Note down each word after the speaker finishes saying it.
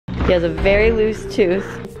He has a very loose tooth.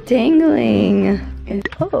 It's dangling. And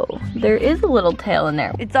oh, there is a little tail in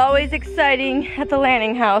there. It's always exciting at the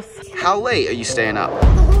landing house. How late are you staying up? The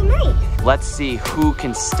whole night. Let's see who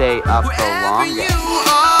can stay up the longest.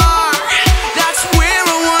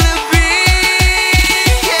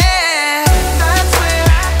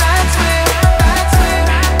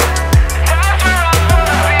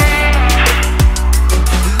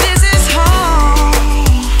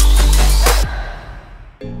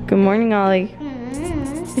 Good morning, Ollie.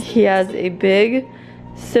 He has a big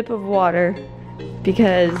sip of water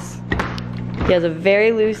because he has a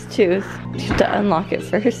very loose tooth. You have to unlock it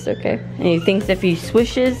first, okay? And he thinks if he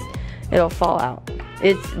swishes, it'll fall out.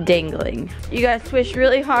 It's dangling. You gotta swish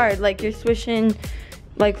really hard, like you're swishing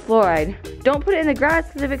like fluoride. Don't put it in the grass,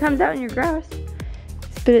 because if it comes out in your grass,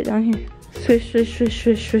 spit it down here. Swish, swish, swish,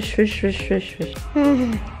 swish, swish, swish, swish, swish, swish.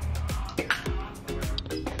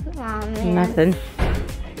 Nothing.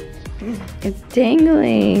 It's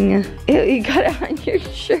dangling. Ew, you got it on your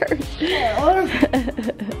shirt.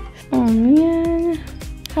 Oh man.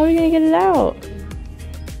 How are we gonna get it out?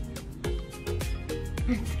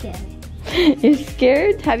 I'm scared. You're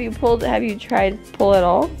scared? Have you tried to pull it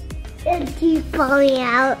all? It keeps falling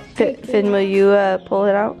out. Finn, will you pull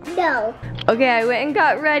it out? No. Okay, I went and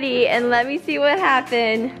got ready and let me see what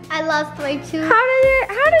happened. I lost my tooth.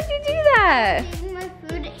 How did you do that? My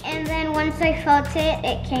food, and then once I felt it,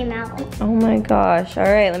 it came out. Oh my gosh. All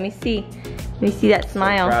right, let me see. Let me see that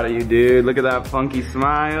smile. So proud of you, dude. Look at that funky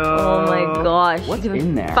smile. Oh my gosh. What's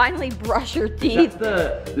in there? Finally brush your teeth.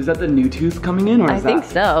 Is that the new tooth coming in, or I think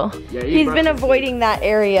so. Yeah, he's been avoiding that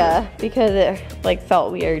area because it like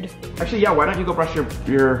felt weird. Actually, yeah, why don't you go brush your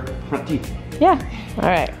front teeth? Yeah. All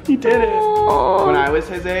right. He did it. Oh. When I was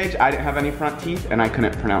his age, I didn't have any front teeth and I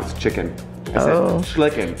couldn't pronounce chicken. I said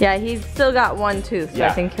schlicken. Yeah, he's still got one tooth, so yeah.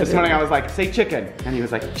 I think this morning I was like, say chicken. And he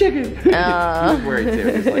was like, chicken. He was worried too.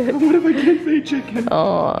 He was like, what if I can't say chicken?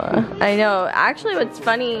 Oh, I know. Actually, what's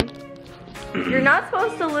funny, you're not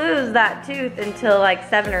supposed to lose that tooth until like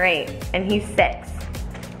 7 or 8, and he's 6.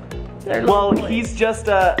 Well, he's just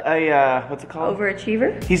what's it called?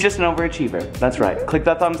 Overachiever? He's just an overachiever. That's right. Click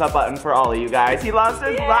that thumbs up button for Ollie, you guys. He lost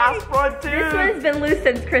his last front tooth. This one's been loose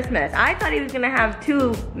since Christmas. I thought he was gonna have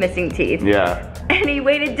 2 missing teeth. Yeah. And he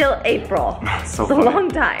waited till April. So it's a long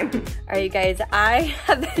time. All right, you guys, I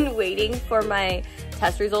have been waiting for my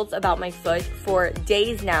test results about my foot for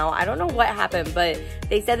days now. I don't know what happened, but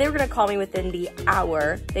they said they were gonna call me within the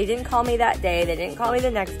hour. They didn't call me that day. They didn't call me the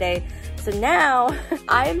next day. So now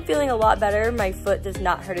I am feeling a lot better. My foot does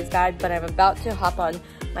not hurt as bad, but I'm about to hop on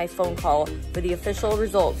my phone call for the official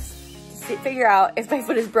results to figure out if my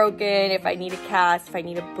foot is broken, if I need a cast, if I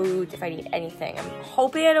need a boot, if I need anything. I'm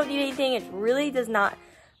hoping I don't need anything. It really does not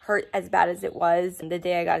hurt as bad as it was the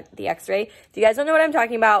day I got the x-ray. If you guys don't know what I'm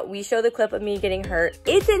talking about, we show the clip of me getting hurt.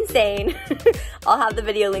 It's insane. I'll have the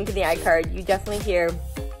video linked in the iCard. You definitely hear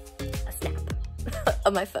a snap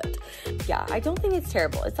of my foot. Yeah, I don't think it's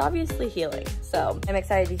terrible. It's obviously healing. So I'm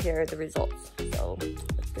excited to hear the results. So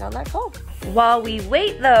let's get on that call. While we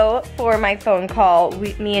wait though for my phone call,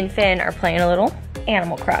 me and Finn are playing a little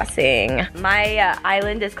Animal Crossing. My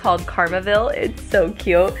island is called Karmaville. It's so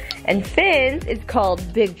cute. And Finn's is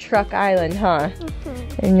called Big Truck Island, huh?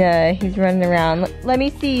 And he's running around. Let me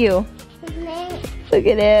see you. Look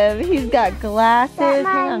at him. He's got glasses. That's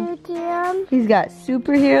my museum. He's got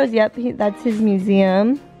superheroes. Yep, that's his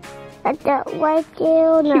museum. That's a white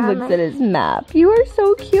girl. He looks at his map. You are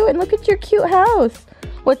so cute. And look at your cute house.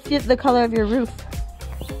 What's the color of your roof?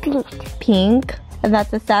 Pink. Pink. And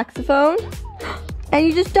that's a saxophone. And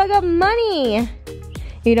you just dug up money.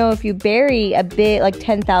 You know, if you bury a bit, like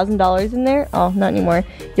 $10,000 in there, oh, not anymore,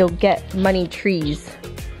 you'll get money trees.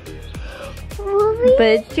 Really? But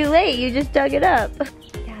it's too late, you just dug it up.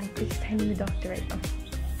 Yeah, I'm FaceTiming the doctor right now.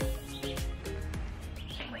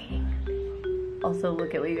 I'm waiting. Also,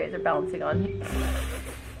 look at what you guys are bouncing on.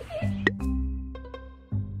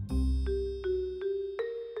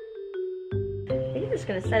 I think I'm just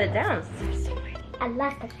gonna set it down. I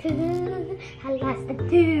lost a tooth. I lost a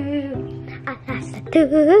tooth. I lost a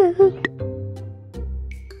tooth.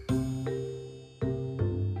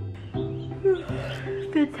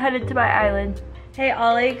 Finn's headed to my island. Hey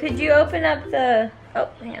Ollie, could you open up the, oh,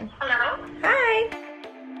 hang on. Hello? Hi.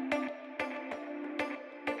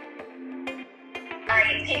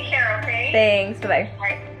 Alright, take care, okay? Thanks, bye-bye.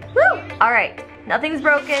 Alright. Woo! All right, nothing's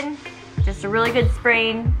broken. Just a really good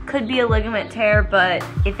sprain. Could be a ligament tear, but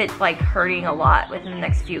if it's like hurting a lot within the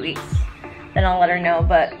next few weeks, then I'll let her know.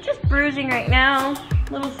 But just bruising right now,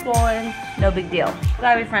 a little swollen, no big deal.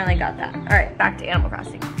 Glad we finally got that. All right, back to Animal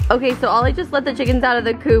Crossing. Okay, so Ollie just let the chickens out of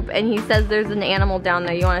the coop and he says there's an animal down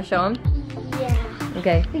there. You want to show him? Yeah.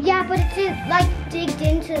 Okay. Yeah, but it's like digged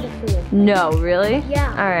into the food. No, really? Yeah.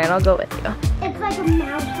 All right, I'll go with you. It's like a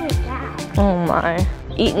mouse or a cat. Oh my.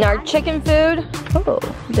 Eating our chicken food. Oh,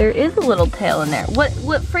 there is a little tail in there.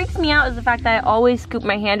 What freaks me out is the fact that I always scoop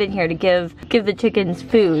my hand in here to give the chickens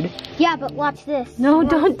food. Yeah, but watch this. No,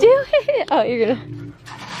 don't do it. Oh, you're gonna.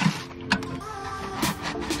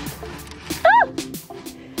 Oh!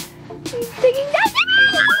 He's digging down.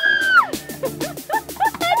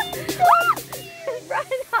 Run,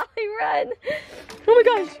 Ollie, run. Oh my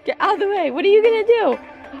gosh, get out of the way. What are you gonna do?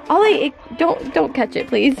 Ollie, don't catch it,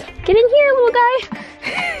 please. Get in here, little guy.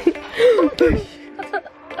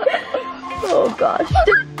 Oh gosh.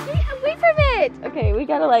 Stay away from it. Okay, we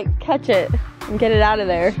gotta like catch it and get it out of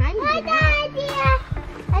there. I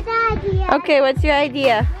got an idea. Okay, what's your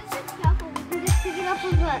idea? We can just pick it up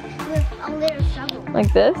with a little shovel.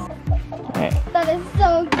 Like this? All right. That is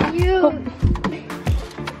so cute.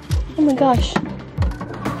 Oh my gosh.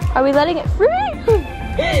 Are we letting it free?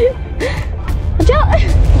 Watch out.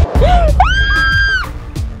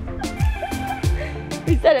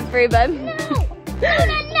 We set it free, bud. No. Luna,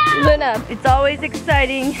 no. Luna, it's always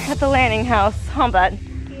exciting at the landing house, huh, bud?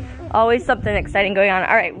 Yeah. Always something exciting going on.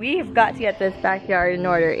 All right, we've got to get this backyard in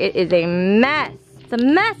order. It is a mess. It's a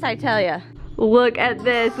mess, I tell ya. Look at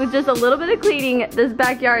this. With just a little bit of cleaning, this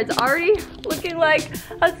backyard's already looking like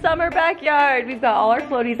a summer backyard. We've got all our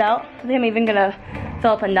floaties out. I think I'm even gonna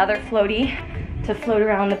fill up another floaty to float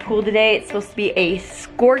around the pool today. It's supposed to be a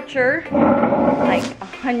scorcher, like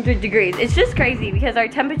 100 degrees. It's just crazy because our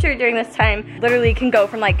temperature during this time literally can go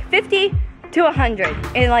from like 50 to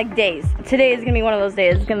 100 in like days. Today is gonna be one of those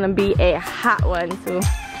days. It's gonna be a hot one, so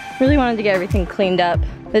really wanted to get everything cleaned up.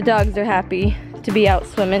 The dogs are happy to be out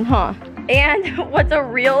swimming, huh? And what's a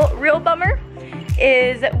real bummer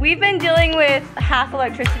is we've been dealing with half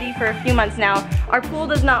electricity for a few months now. Our pool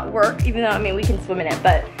does not work, even though, I mean, we can swim in it,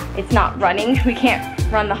 but it's not running. We can't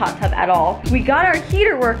run the hot tub at all. We got our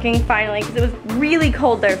heater working finally because it was really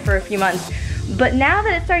cold there for a few months. But now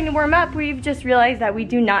that it's starting to warm up, we've just realized that we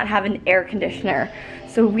do not have an air conditioner.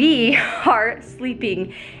 So we are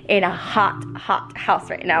sleeping in a hot house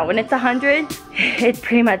right now. When it's 100, it's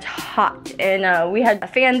pretty much hot. And we had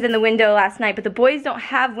fans in the window last night, but the boys don't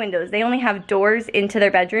have windows. They only have doors into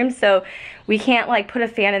their bedrooms, so we can't like put a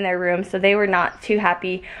fan in their room, so they were not too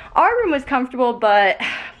happy. Our room was comfortable, but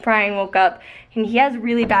Brian woke up and he has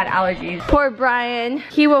really bad allergies. Poor Brian,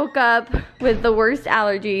 he woke up with the worst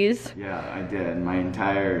allergies. Yeah, I did. My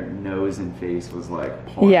entire nose and face was like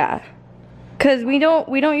pouring. Yeah. Cause we don't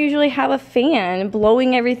usually have a fan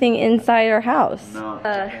blowing everything inside our house. No,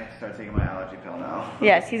 I have to start taking my allergy pill now.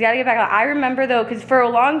 Yes, he's gotta get back on. I remember though, cause for a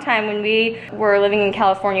long time when we were living in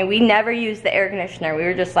California, we never used the air conditioner. We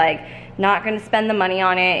were just like, not gonna spend the money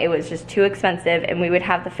on it. It was just too expensive, and we would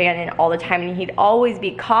have the fan in all the time, and he'd always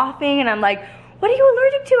be coughing, and I'm like, what are you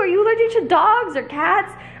allergic to? Are you allergic to dogs or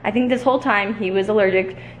cats? I think this whole time he was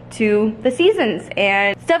allergic to the seasons,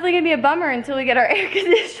 and it's definitely gonna be a bummer until we get our air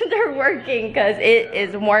conditioner working because it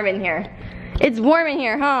is warm in here. It's warm in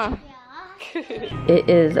here, huh? Yeah. It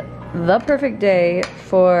is the perfect day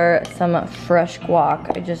for some fresh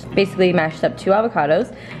guac. I just basically mashed up 2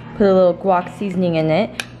 avocados, put a little guac seasoning in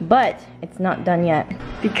it, but it's not done yet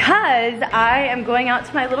because I am going out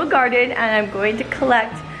to my little garden and I'm going to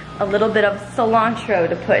collect a little bit of cilantro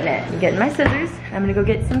to put in it. I'm getting my scissors, and I'm gonna go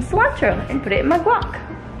get some cilantro and put it in my guac.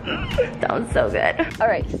 Sounds so good. All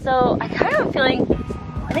right, so I kind of have a feeling,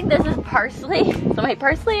 I think this is parsley. So my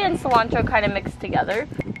parsley and cilantro kind of mixed together.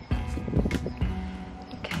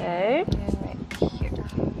 Okay, and right here.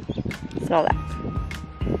 Smell that.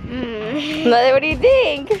 Mother, what do you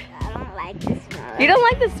think? I don't like the smell. You don't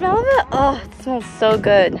like the smell of it? Oh, it smells so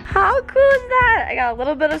good. How cool is that? I got a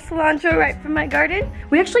little bit of cilantro right from my garden.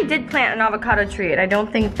 We actually did plant an avocado tree, and I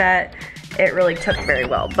don't think that it really took very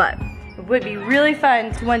well, but it would be really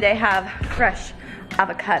fun to one day have fresh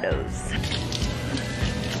avocados.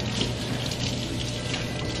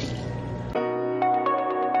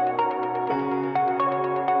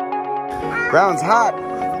 Ground's hot.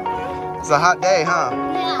 It's a hot day, huh?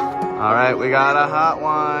 Yeah. All right, we got a hot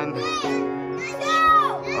one.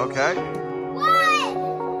 No. Okay. What?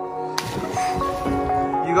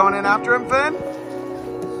 You going in after him, Finn?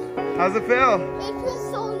 How's it feel? It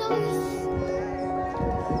feels so nice.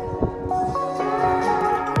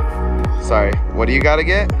 Sorry, what do you gotta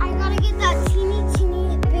get? I gotta get that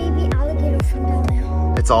teeny baby alligator from down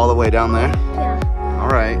there. It's all the way down there? Yeah. All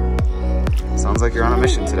right. Sounds like you're on a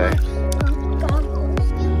mission today.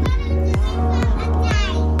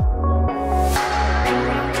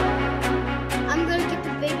 I'm gonna get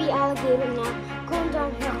the baby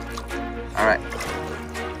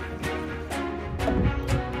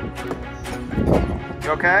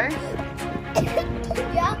okay?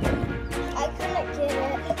 Yeah. I couldn't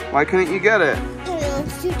get it. Why couldn't you get it?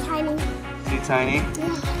 It's too tiny. Too tiny?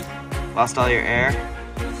 Yeah. Lost all your air?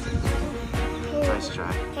 Nice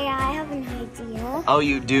try. Hey, I have an idea. Oh,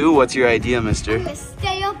 you do? What's your idea, mister? I'm gonna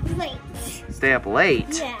stay up late. Stay up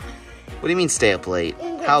late? Yeah. What do you mean stay up late?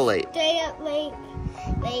 I'm gonna How late? Stay up late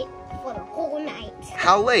for the whole night.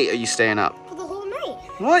 How late are you staying up? For the whole night.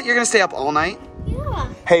 What? You're gonna stay up all night?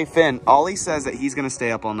 Yeah. Hey, Finn, Ollie says that he's gonna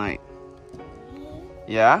stay up all night.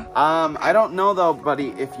 Yeah? I don't know though, buddy,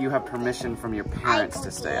 if you have permission from your parents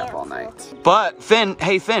to stay up all night. But, Finn,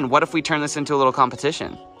 hey, Finn, what if we turn this into a little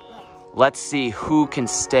competition? Let's see who can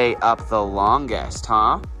stay up the longest,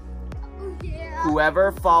 huh? Yeah.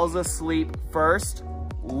 Whoever falls asleep first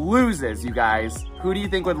loses, you guys. Who do you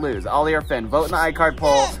think would lose? Ollie or Finn? Vote in the iCard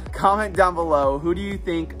poll. Comment down below. Who do you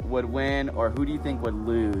think would win or who do you think would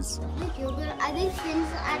lose? I think Finn's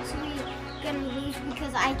actually gonna lose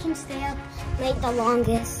because I can stay up late the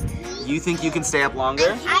longest. You think you can stay up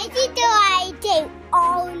longer? I think I stay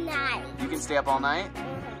all night. You can stay up all night?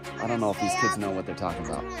 I don't know if these kids know what they're talking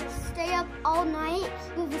about. I'm gonna stay up all night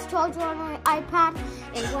with this charger on my iPad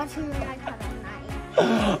and watching my iPad all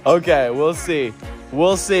night. Okay, we'll see.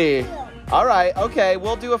 We'll see. All right, okay,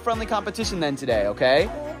 we'll do a friendly competition then today, okay?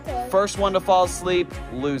 Okay. First one to fall asleep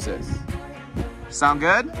loses. Sound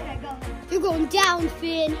good? You're going down,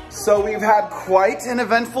 Finn. So we've had quite an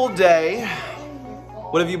eventful day.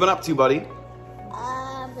 What have you been up to, buddy?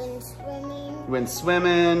 I've been swimming. You've been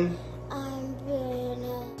swimming. I've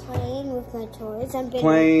been playing with my toys. I've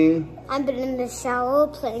been in the shower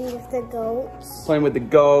playing with the goats. Playing with the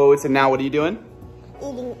goats. And now what are you doing?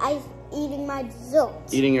 Eating my dessert.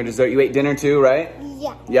 Eating your dessert. You ate dinner too, right?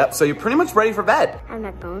 Yeah. Yep, so you're pretty much ready for bed. I'm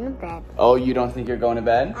not going to bed. Oh, you don't think you're going to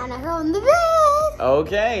bed? I'm not going to bed.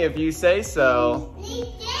 Okay, if you say so.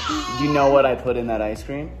 Do you know what I put in that ice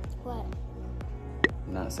cream? What?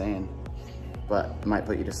 I'm not saying, but it might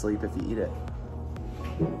put you to sleep if you eat it.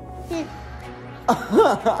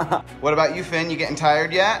 What about you, Finn? You getting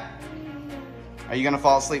tired yet? Are you gonna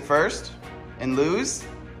fall asleep first and lose?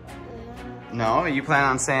 No, are you planning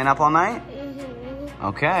on staying up all night?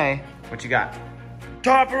 Okay, what you got?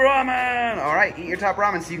 Top ramen! All right, eat your top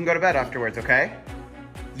ramen so you can go to bed afterwards, okay?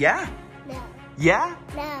 Yeah? No. Yeah?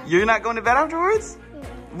 No. You're not going to bed afterwards?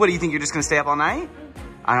 What, do you think you're just gonna stay up all night?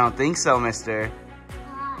 I don't think so, mister.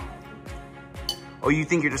 Oh, you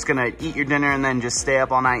think you're just gonna eat your dinner and then just stay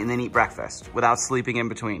up all night and then eat breakfast without sleeping in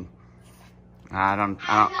between? I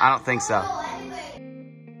don't think so.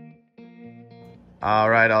 All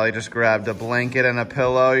right, Ollie just grabbed a blanket and a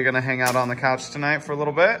pillow. You're gonna hang out on the couch tonight for a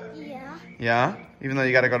little bit? Yeah. Yeah? Even though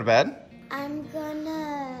you gotta go to bed? I'm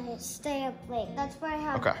gonna stay up late. That's why I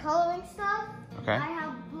have Okay. coloring stuff. Okay. I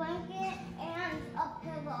have blanket and a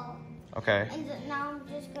pillow. Okay. And now I'm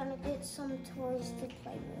just gonna get some toys to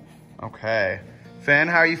play with. Okay. Finn,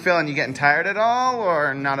 how are you feeling? You getting tired at all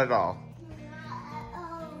or not at all?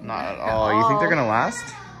 Not at all. You think they're gonna last?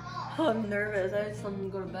 Oh, I'm nervous. I just want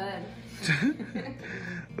them to go to bed.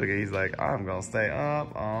 Look, he's like, I'm gonna stay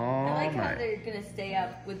up all I like how night. they're gonna stay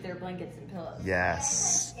up with their blankets and pillows.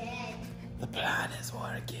 Yes. The plan is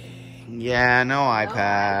working. Yeah, no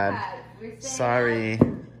iPad. We're staying Sorry.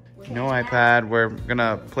 up. No iPad. We're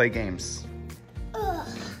gonna play games. Ugh.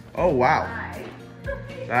 Oh, wow. Bye.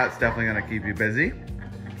 That's definitely gonna keep you busy.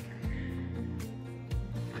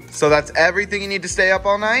 So that's everything you need to stay up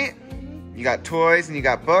all night? You got toys and you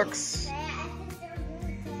got books.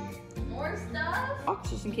 More stuff?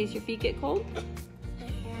 Just in case your feet get cold.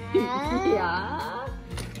 Yeah. Yeah.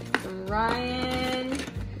 Ryan.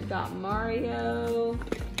 We got Mario.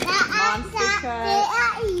 Monster truck.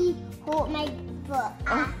 I hold my book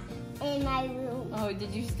in my room. Oh,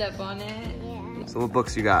 did you step on it? Yeah. So what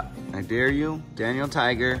books you got? I Dare You, Daniel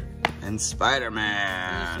Tiger, and Those are some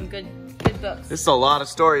Spider-Man. good books. This is a lot of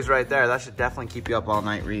stories right there. That should definitely keep you up all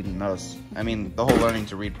night reading those. I mean, the whole learning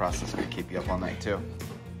to read process could keep you up all night too.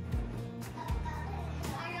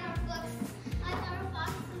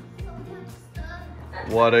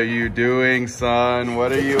 What are you doing, son?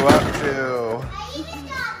 What are you up to?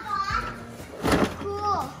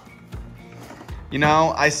 Cool. You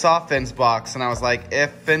know, I saw Finn's box and I was like,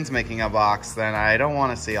 if Finn's making a box, then I don't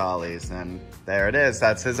want to see Ollie's. And there it is.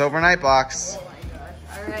 That's his overnight box. Oh my gosh.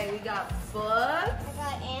 All right, we got books. I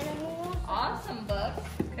got animals. Awesome books.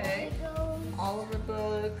 Okay. Oliver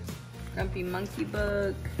book, Grumpy Monkey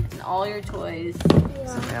book, and all your toys.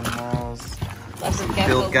 Some animals. Leopard Field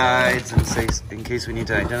gecko guides in case we need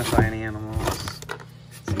to identify any animals. book.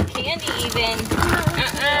 Some candy even.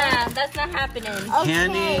 That's not happening. Okay.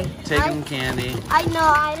 Candy, taking candy. I know,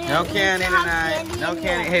 I didn't. No candy have tonight. candy No in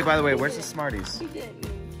candy. there. Hey, by the way, where's the Smarties?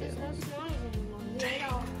 There's no Smarties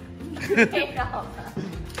anymore.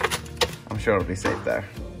 I'm sure it'll be safe there.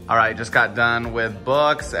 All right, just got done with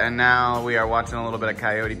books, and now we are watching a little bit of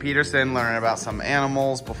Coyote Peterson, learning about some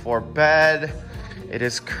animals before bed. It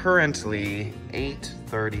is currently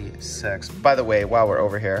 8:36. By the way, while we're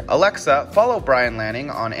over here, Alexa, follow Brian Lanning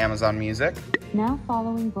on Amazon Music. Now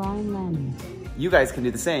following Brian Lanning. You guys can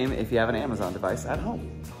do the same if you have an Amazon device at home.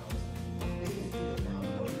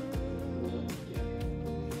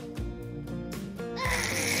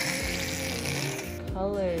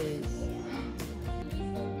 Colors.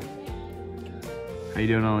 How you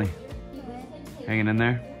doing, Ollie? Hanging in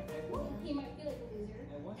there? I'm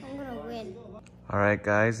gonna win. All right,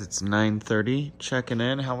 guys, it's 9:30. Checking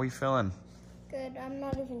in. How we feeling? Good, I'm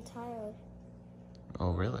not even tired.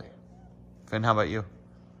 Oh, really? Finn, how about you?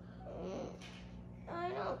 I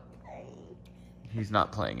don't think. He's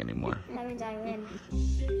not playing anymore. That means I win.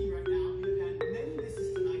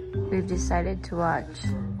 We've decided to watch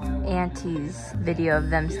Auntie's video of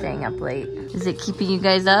them staying up late. Is it keeping you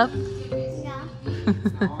guys up? Yeah.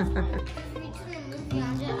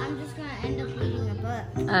 I'm just gonna end up reading a book.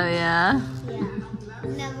 Oh, yeah? Yeah.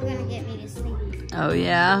 Never gonna get me to sleep. Oh,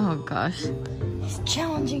 yeah? Oh, gosh. He's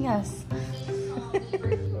challenging us.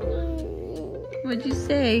 What'd you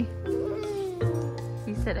say?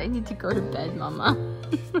 He said, I need to go to bed, Mama.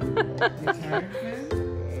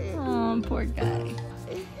 Oh, poor guy.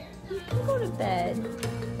 Go to bed.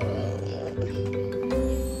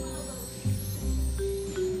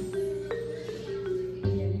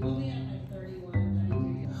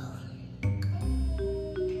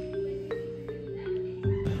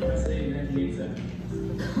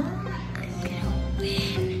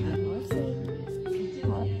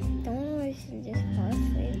 Don't worry, she just fall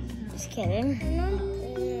asleep. Just kidding.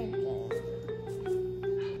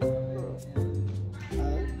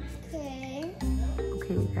 Okay.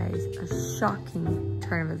 Okay, you guys, a shocking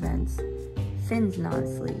turn of events. Finn's not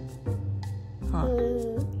asleep. Huh.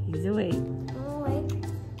 He's awake. I'm awake.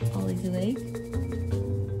 Ollie's awake.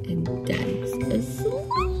 And Daddy's asleep.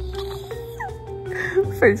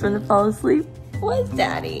 First one to fall asleep was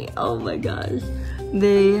Daddy. Oh my gosh.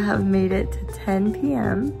 They have made it to 10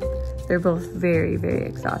 p.m. They're both very, very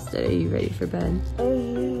exhausted. Are you ready for bed?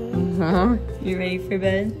 You ready for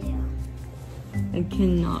bed? Yeah.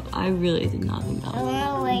 I really did not think that I was.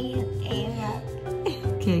 wanna wake Ava up.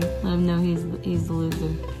 Okay, let him know he's the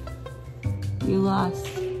loser. You lost.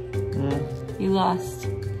 You lost.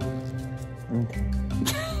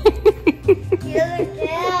 He doesn't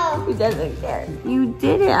care. He doesn't care. You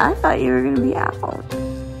did it. I thought you were gonna be out.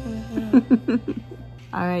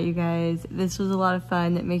 All right, you guys, this was a lot of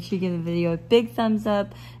fun. Make sure you give the video a big thumbs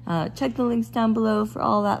up. Check the links down below for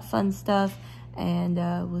all that fun stuff. And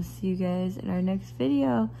we'll see you guys in our next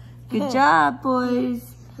video. Good job,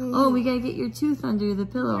 boys. Oh, we gotta get your tooth under the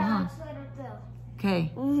pillow, huh?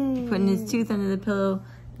 Okay, putting his tooth under the pillow.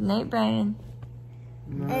 Good night, Brian.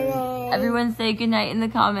 Everyone say good night in the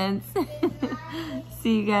comments.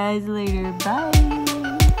 See you guys later. Bye.